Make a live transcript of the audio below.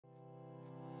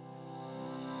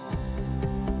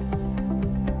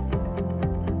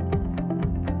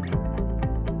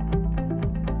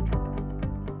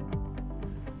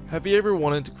Have you ever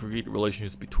wanted to create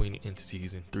relationships between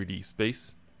entities in 3D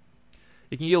space?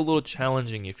 It can get a little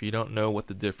challenging if you don't know what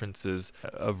the differences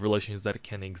of relations that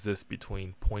can exist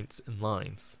between points and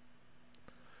lines.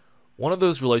 One of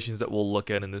those relations that we'll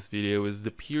look at in this video is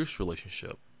the Pierce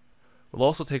relationship. We'll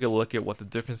also take a look at what the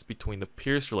difference between the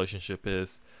Pierce relationship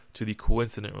is to the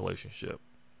coincident relationship.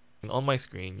 And on my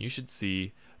screen, you should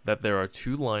see that there are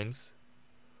two lines.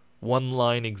 One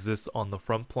line exists on the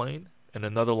front plane, and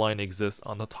another line exists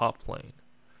on the top plane.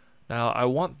 Now, I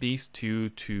want these two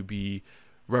to be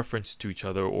referenced to each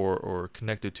other or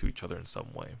connected to each other in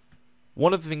some way.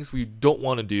 One of the things we don't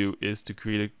want to do is to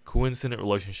create a coincident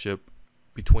relationship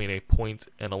between a point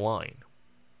and a line.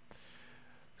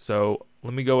 So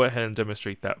let me go ahead and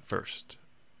demonstrate that first.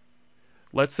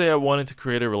 Let's say I wanted to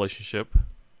create a relationship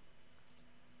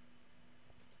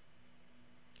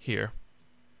here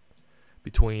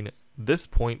between this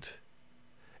point,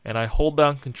 and I hold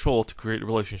down Control to create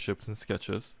relationships in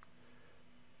sketches.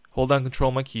 Hold down Control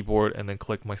on my keyboard and then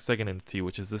click my second entity,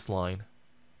 which is this line.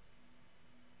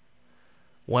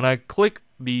 When I click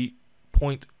the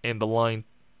point and the line,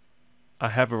 I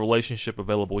have a relationship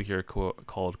available here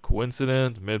called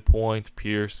coincident, midpoint,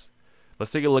 pierce.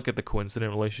 Let's take a look at the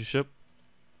coincident relationship.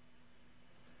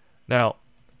 Now,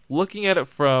 looking at it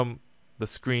from the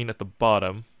screen at the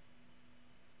bottom,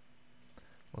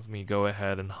 let me go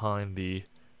ahead and hide the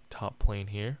top plane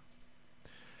here.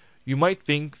 You might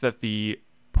think that the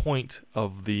point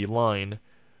of the line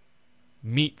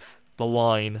meets the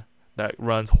line that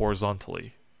runs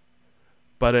horizontally.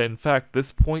 But in fact,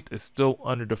 this point is still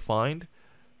underdefined,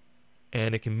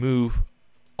 and it can move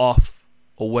off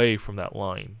away from that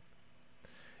line.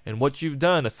 And what you've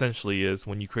done essentially is,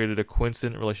 when you created a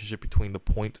coincident relationship between the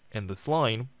point and this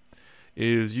line,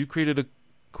 is you created a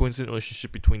coincident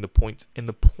relationship between the points and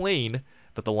the plane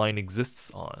that the line exists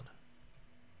on.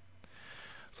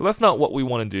 So that's not what we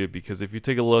want to do, because if you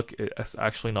take a look, it's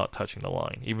actually not touching the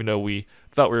line, even though we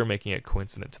thought we were making it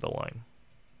coincident to the line.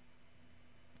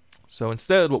 So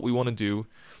instead, what we want to do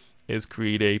is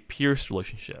create a Pierce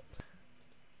relationship.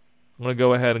 I'm going to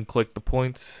go ahead and click the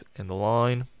point and the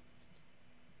line,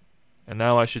 and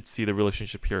now I should see the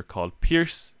relationship here called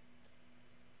Pierce.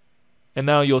 And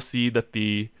now you'll see that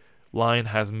the line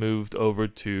has moved over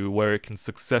to where it can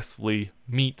successfully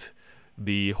meet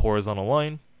the horizontal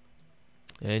line,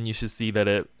 and you should see that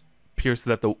it pierced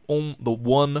at the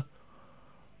one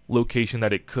location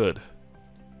that it could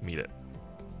meet it.